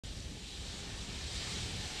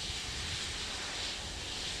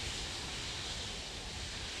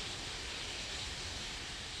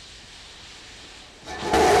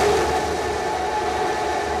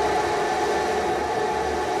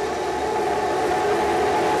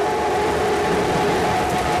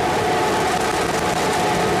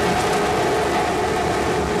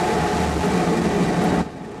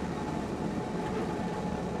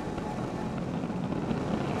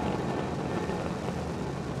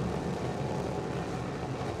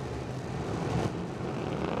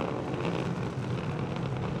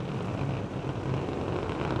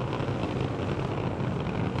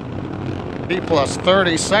T plus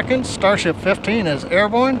 30 seconds, Starship 15 is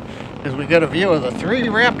airborne as we get a view of the 3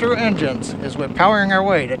 Raptor engines as we're powering our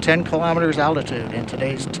way to 10 kilometers altitude in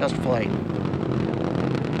today's test flight.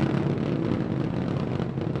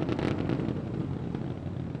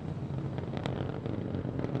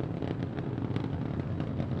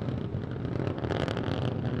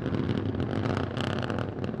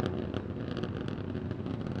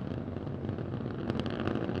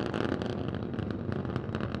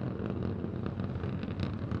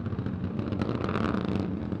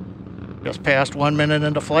 Just past 1 minute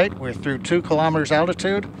into flight, we're through 2 kilometers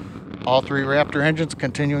altitude. All 3 Raptor engines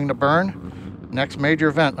continuing to burn. Next major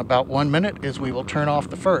event, about 1 minute, is we will turn off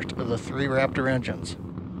the first of the 3 Raptor engines.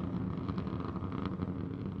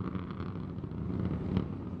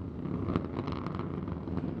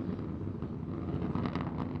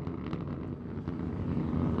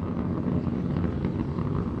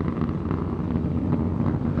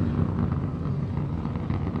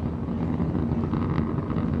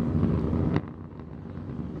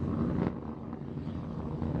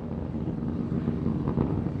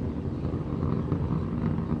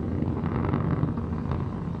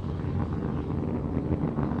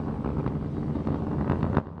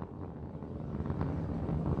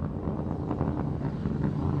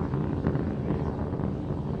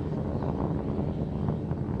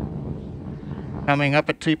 Coming up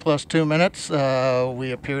at T+2 minutes,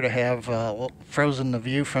 we appear to have frozen the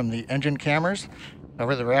view from the engine cameras.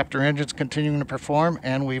 However, the Raptor engine's continuing to perform,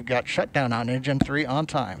 and we've got shutdown on engine 3 on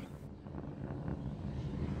time.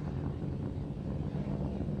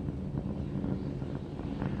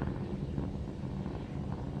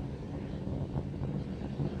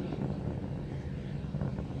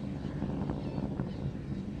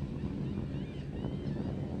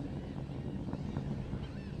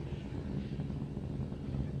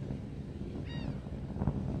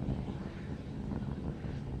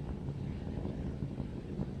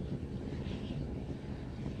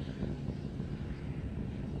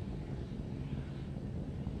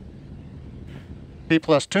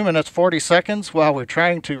 T+2 minutes 40 seconds. While we're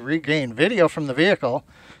trying to regain video from the vehicle,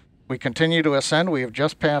 we continue to ascend. We have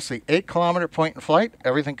just passed the 8-kilometer point in flight.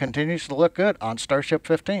 Everything continues to look good on Starship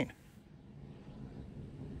 15.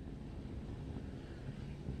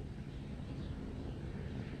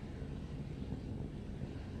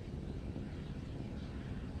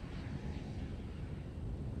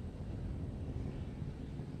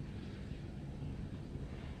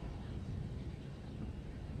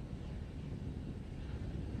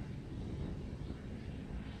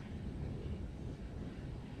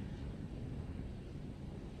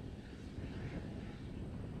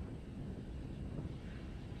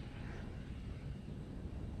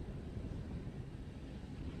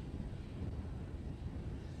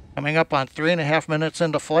 Coming up on 3.5 minutes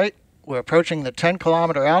into flight, we're approaching the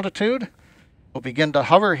 10-kilometer altitude. We'll begin to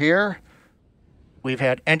hover here. We've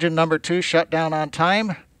had engine number 2 shut down on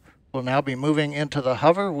time. We'll now be moving into the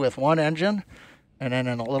hover with 1 engine, and then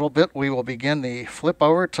in a little bit we will begin the flip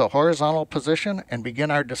over to horizontal position and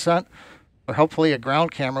begin our descent, where hopefully a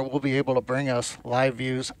ground camera will be able to bring us live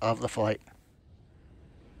views of the flight.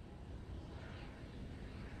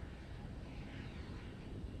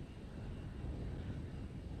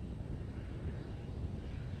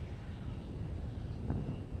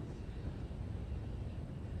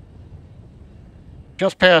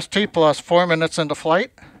 Just past T+4 minutes into flight,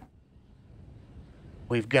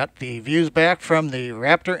 we've got the views back from the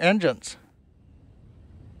Raptor engines.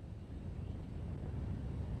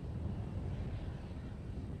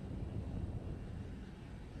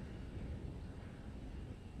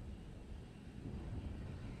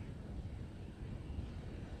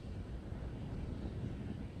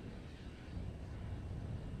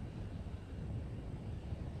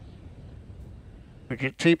 We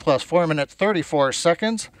get T+4 minutes 34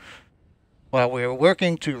 seconds. While we're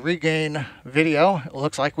working to regain video, it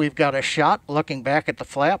looks like we've got a shot looking back at the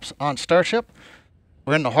flaps on Starship.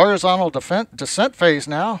 We're in the horizontal descent phase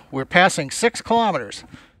now. We're passing 6 kilometers.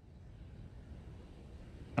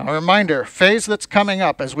 Now, a reminder, phase that's coming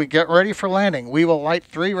up as we get ready for landing, we will light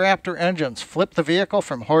 3 Raptor engines, flip the vehicle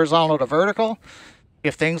from horizontal to vertical.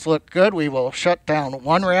 If things look good, we will shut down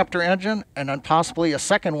 1 Raptor engine and then possibly a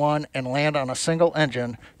second one and land on a single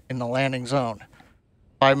engine in the landing zone.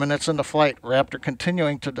 5 minutes into flight, Raptor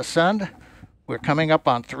continuing to descend. We're coming up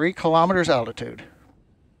on 3 kilometers altitude.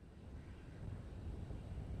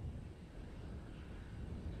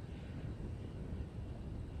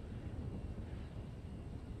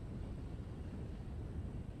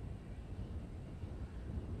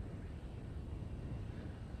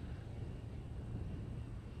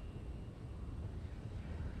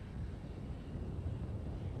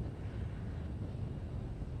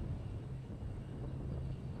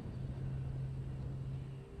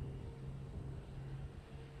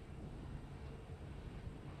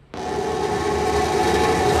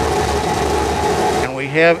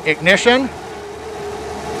 have ignition.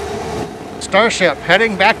 Starship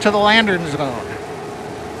heading back to the landing zone.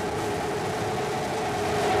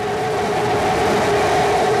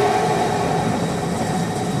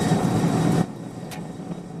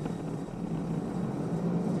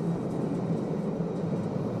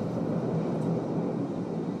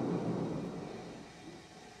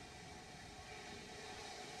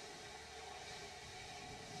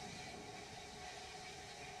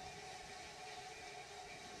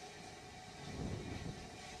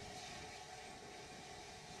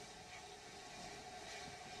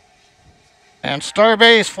 And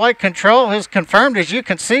Starbase Flight Control has confirmed, as you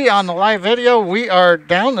can see on the live video, we are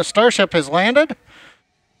down. The Starship has landed.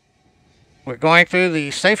 We're going through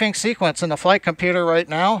the safing sequence in the flight computer right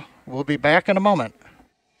now. We'll be back in a moment.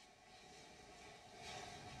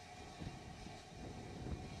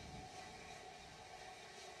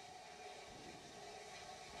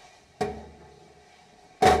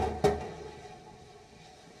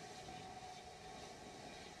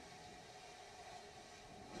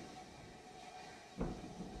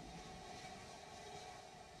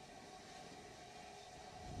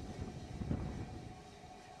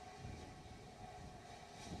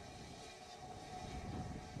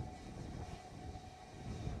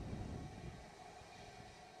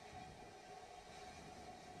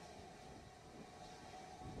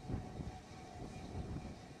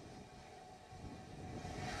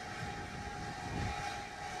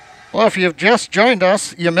 Well, if you've just joined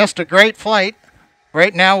us, you missed a great flight.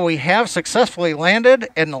 Right now we have successfully landed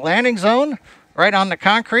in the landing zone, right on the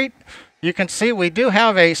concrete. You can see we do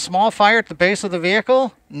have a small fire at the base of the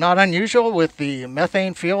vehicle, not unusual with the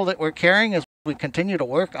methane fuel that we're carrying as we continue to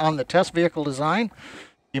work on the test vehicle design.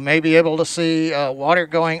 You may be able to see water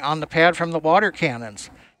going on the pad from the water cannons.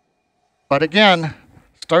 But again,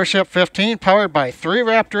 Starship 15 powered by 3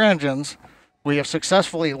 Raptor engines. We have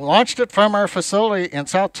successfully launched it from our facility in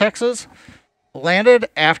South Texas, landed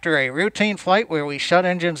after a routine flight where we shut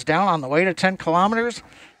engines down on the way to 10 kilometers,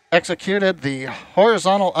 executed the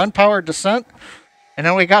horizontal unpowered descent, and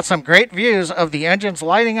then we got some great views of the engines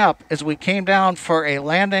lighting up as we came down for a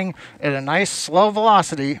landing at a nice slow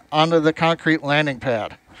velocity onto the concrete landing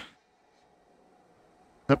pad.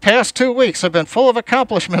 The past 2 weeks have been full of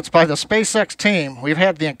accomplishments by the SpaceX team. We've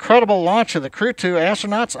had the incredible launch of the Crew 2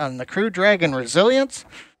 astronauts on the Crew Dragon Resilience.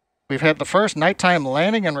 We've had the first nighttime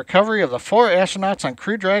landing and recovery of the 4 astronauts on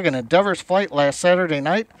Crew Dragon Endeavor's flight last Saturday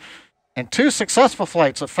night, and 2 successful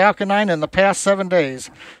flights of Falcon 9 in the past 7 days,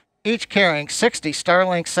 each carrying 60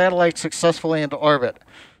 Starlink satellites successfully into orbit.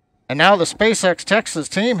 And now the SpaceX Texas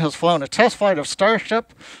team has flown a test flight of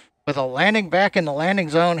Starship with a landing back in the landing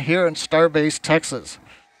zone here in Starbase, Texas.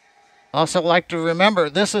 Also like to remember,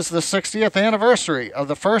 this is the 60th anniversary of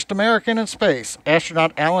the first American in space,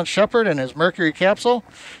 astronaut Alan Shepard and his Mercury capsule,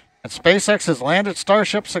 and SpaceX has landed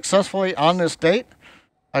Starship successfully on this date.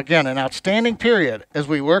 Again, an outstanding period as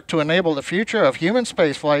we work to enable the future of human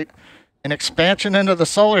spaceflight and expansion into the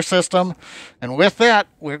solar system. And with that,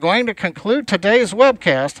 we're going to conclude today's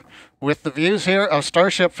webcast with the views here of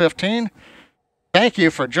Starship 15. Thank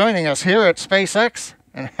you for joining us here at SpaceX,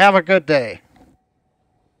 and have a good day.